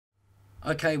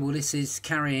Okay, well this is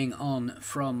carrying on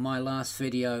from my last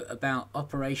video about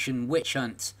Operation Witch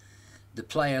Hunt, the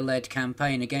player-led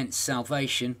campaign against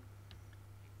Salvation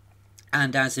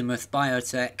and Azimuth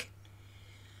Biotech.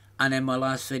 And in my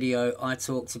last video I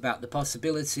talked about the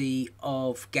possibility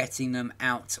of getting them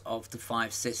out of the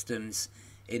 5 systems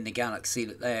in the galaxy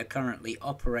that they are currently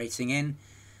operating in,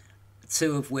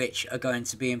 2 of which are going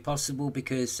to be impossible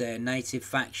because they're native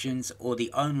factions or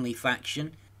the only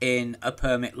faction in a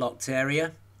permit-locked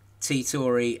area,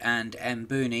 T-Tori and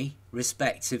Mbuni,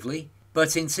 respectively.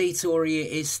 But in T-Tori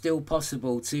it is still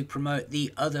possible to promote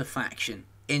the other faction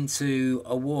into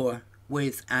a war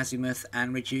with Azimuth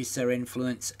and reduce their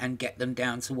influence and get them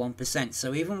down to 1%.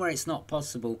 So even where it's not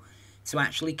possible to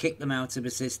actually kick them out of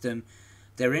a system,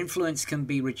 their influence can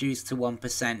be reduced to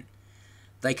 1%.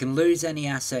 They can lose any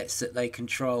assets that they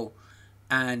control,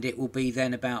 and it will be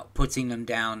then about putting them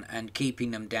down and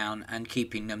keeping them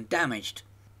damaged.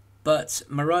 But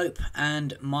Merope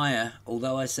and Maya,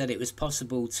 although I said it was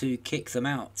possible to kick them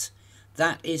out,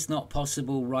 that is not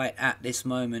possible right at this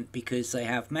moment because they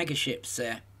have megaships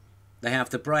there. They have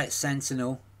the Bright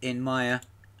Sentinel in Maya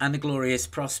and the Glorious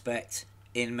Prospect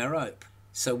in Merope.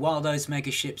 So while those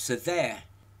megaships are there,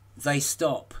 they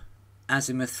stop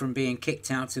Azimuth from being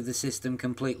kicked out of the system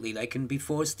completely. They can be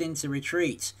forced into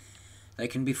retreat. They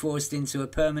can be forced into a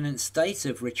permanent state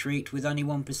of retreat with only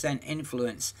 1%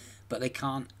 influence, but they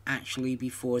can't actually be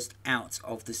forced out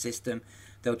of the system.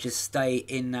 They'll just stay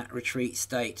in that retreat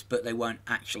state, but they won't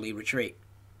actually retreat.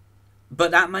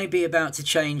 But that may be about to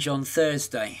change on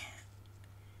Thursday,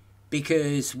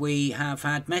 because we have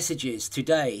had messages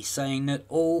today saying that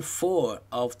all 4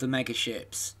 of the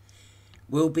megaships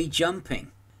will be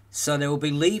jumping. So they will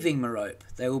be leaving Merope,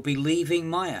 they will be leaving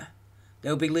Maya,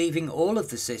 they'll be leaving all of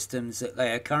the systems that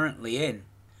they are currently in,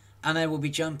 and they will be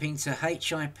jumping to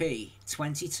HIP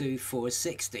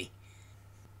 22460.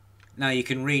 Now you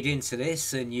can read into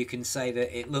this and you can say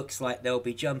that it looks like they'll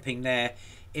be jumping there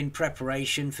in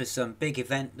preparation for some big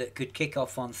event that could kick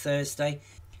off on Thursday.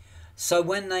 So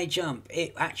when they jump,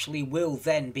 it actually will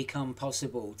then become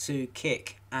possible to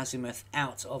kick Azimuth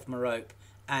out of Merope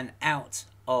and out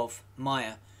of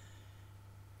Maya,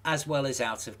 as well as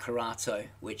out of Karato,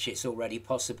 which it's already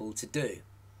possible to do.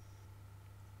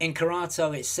 In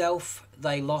Karato itself,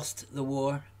 they lost the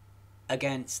war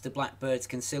against the Blackbird's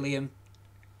Concilium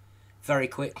very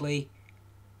quickly,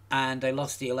 and they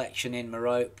lost the election in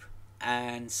Merope,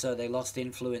 and so they lost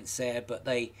influence there, but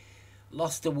they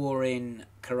lost the war in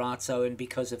Karato, and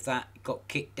because of that got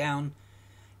kicked down,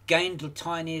 gained a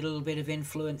tiny little bit of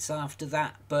influence after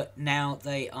that, but now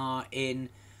they are in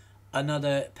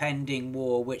another pending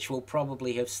war which will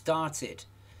probably have started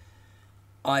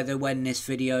either when this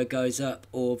video goes up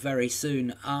or very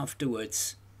soon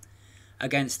afterwards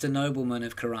against the noblemen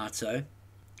of Karato.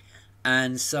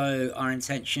 And so our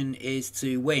intention is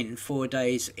to win 4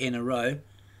 days in a row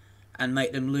and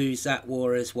make them lose that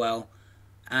war as well,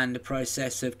 and the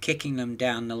process of kicking them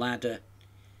down the ladder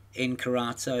in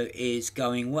Karato is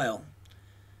going well.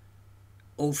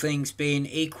 All things being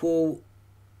equal,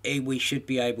 we should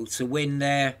be able to win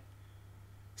there,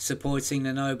 supporting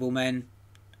the noblemen.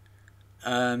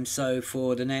 So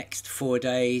for the next 4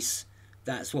 days,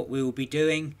 that's what we will be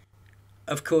doing.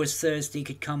 Of course, Thursday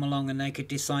could come along and they could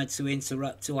decide to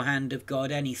interrupt or hand of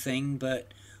God anything,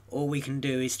 but all we can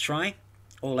do is try.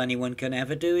 All anyone can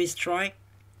ever do is try.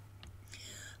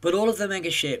 But all of the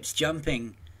megaships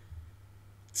jumping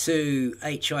to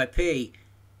HIP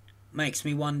makes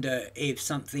me wonder if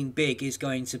something big is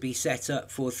going to be set up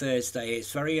for Thursday.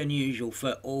 It's very unusual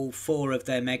for all 4 of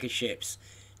their megaships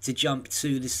to jump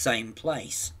to the same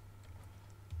place.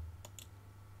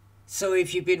 So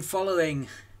if you've been following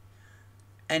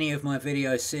any of my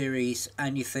video series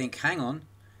and you think, hang on,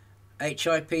 HIP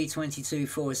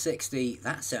 22460,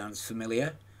 that sounds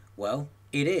familiar. Well,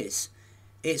 it is.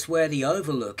 It's where the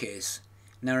Overlook is.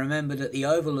 Now remember that the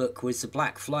Overlook was the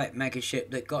Black Flight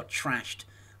megaship that got trashed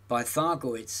by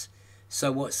Thargoids.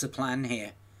 So what's the plan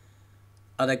here?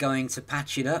 Are they going to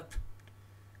patch it up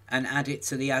and add it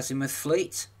to the Azimuth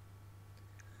fleet?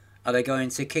 Are they going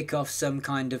to kick off some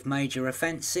kind of major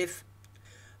offensive?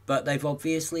 But they've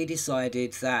obviously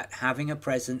decided that having a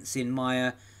presence in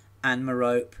Maya and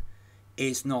Merope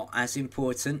is not as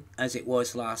important as it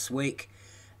was last week,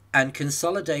 and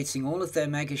consolidating all of their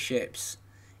megaships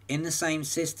in the same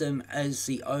system as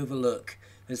the Overlook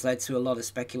has led to a lot of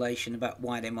speculation about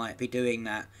why they might be doing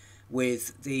that,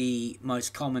 with the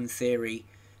most common theory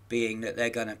being that they're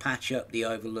going to patch up the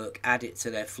Overlook, add it to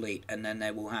their fleet, and then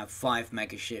they will have 5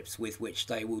 megaships with which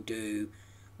they will do,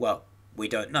 well, we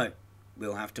don't know.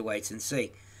 We'll have to wait and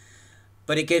see.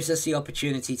 But it gives us the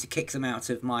opportunity to kick them out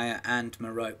of Maya and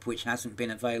Merope, which hasn't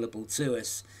been available to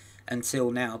us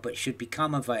until now, but should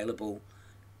become available.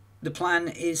 The plan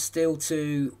is still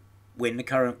to win the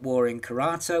current war in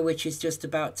Karato, which is just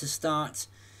about to start,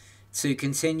 to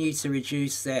continue to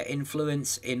reduce their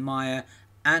influence in Maya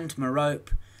and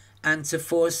Merope, and to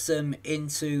force them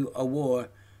into a war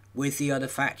with the other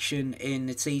faction in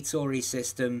the T-Tory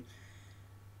system,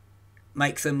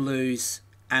 make them lose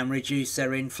and reduce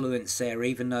their influence there.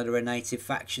 Even though they're a native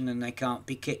faction and they can't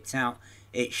be kicked out,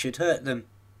 it should hurt them,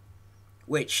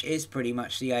 which is pretty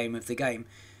much the aim of the game,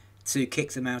 to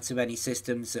kick them out of any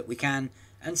systems that we can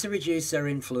and to reduce their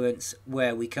influence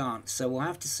where we can't. So we'll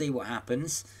have to see what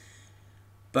happens,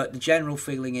 but the general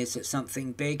feeling is that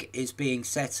something big is being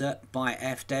set up by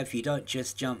FDev. You don't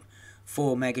just jump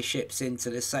 4 megaships into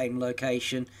the same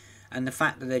location, and the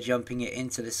fact that they're jumping it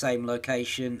into the same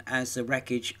location as the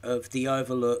wreckage of the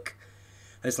Overlook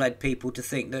has led people to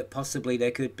think that possibly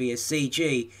there could be a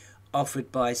CG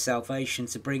offered by Salvation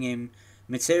to bring in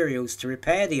materials to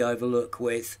repair the Overlook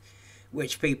with,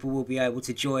 which people will be able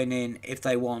to join in if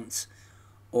they want,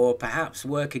 or perhaps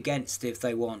work against if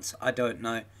they want. I don't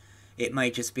know. It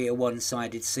may just be a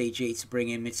one-sided CG to bring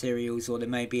in materials, or there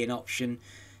may be an option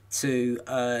to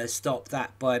stop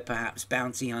that by perhaps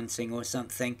bounty hunting or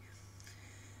something.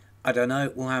 I don't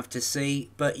know, we'll have to see.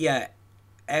 But yeah,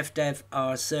 FDev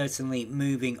are certainly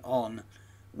moving on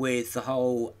with the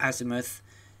whole Azimuth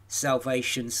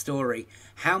Salvation story.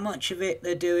 How much of it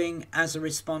they're doing as a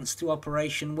response to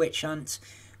Operation Witch Hunt,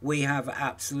 we have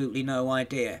absolutely no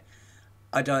idea.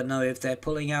 I don't know if they're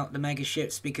pulling out the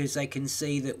megaships because they can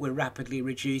see that we're rapidly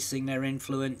reducing their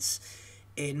influence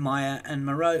in Maya and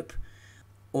Merope,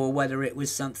 or whether it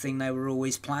was something they were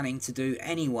always planning to do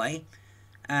anyway,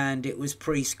 and it was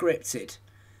pre-scripted.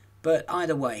 But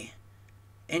either way,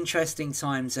 interesting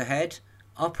times ahead.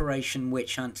 Operation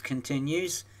Witch Hunt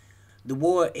continues. The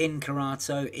war in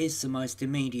Karato is the most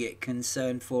immediate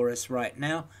concern for us right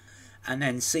now, and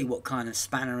then see what kind of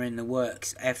spanner in the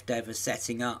works FDev are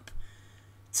setting up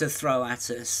to throw at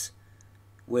us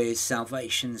with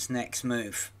Salvation's next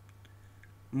move.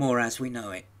 More as we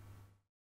know it.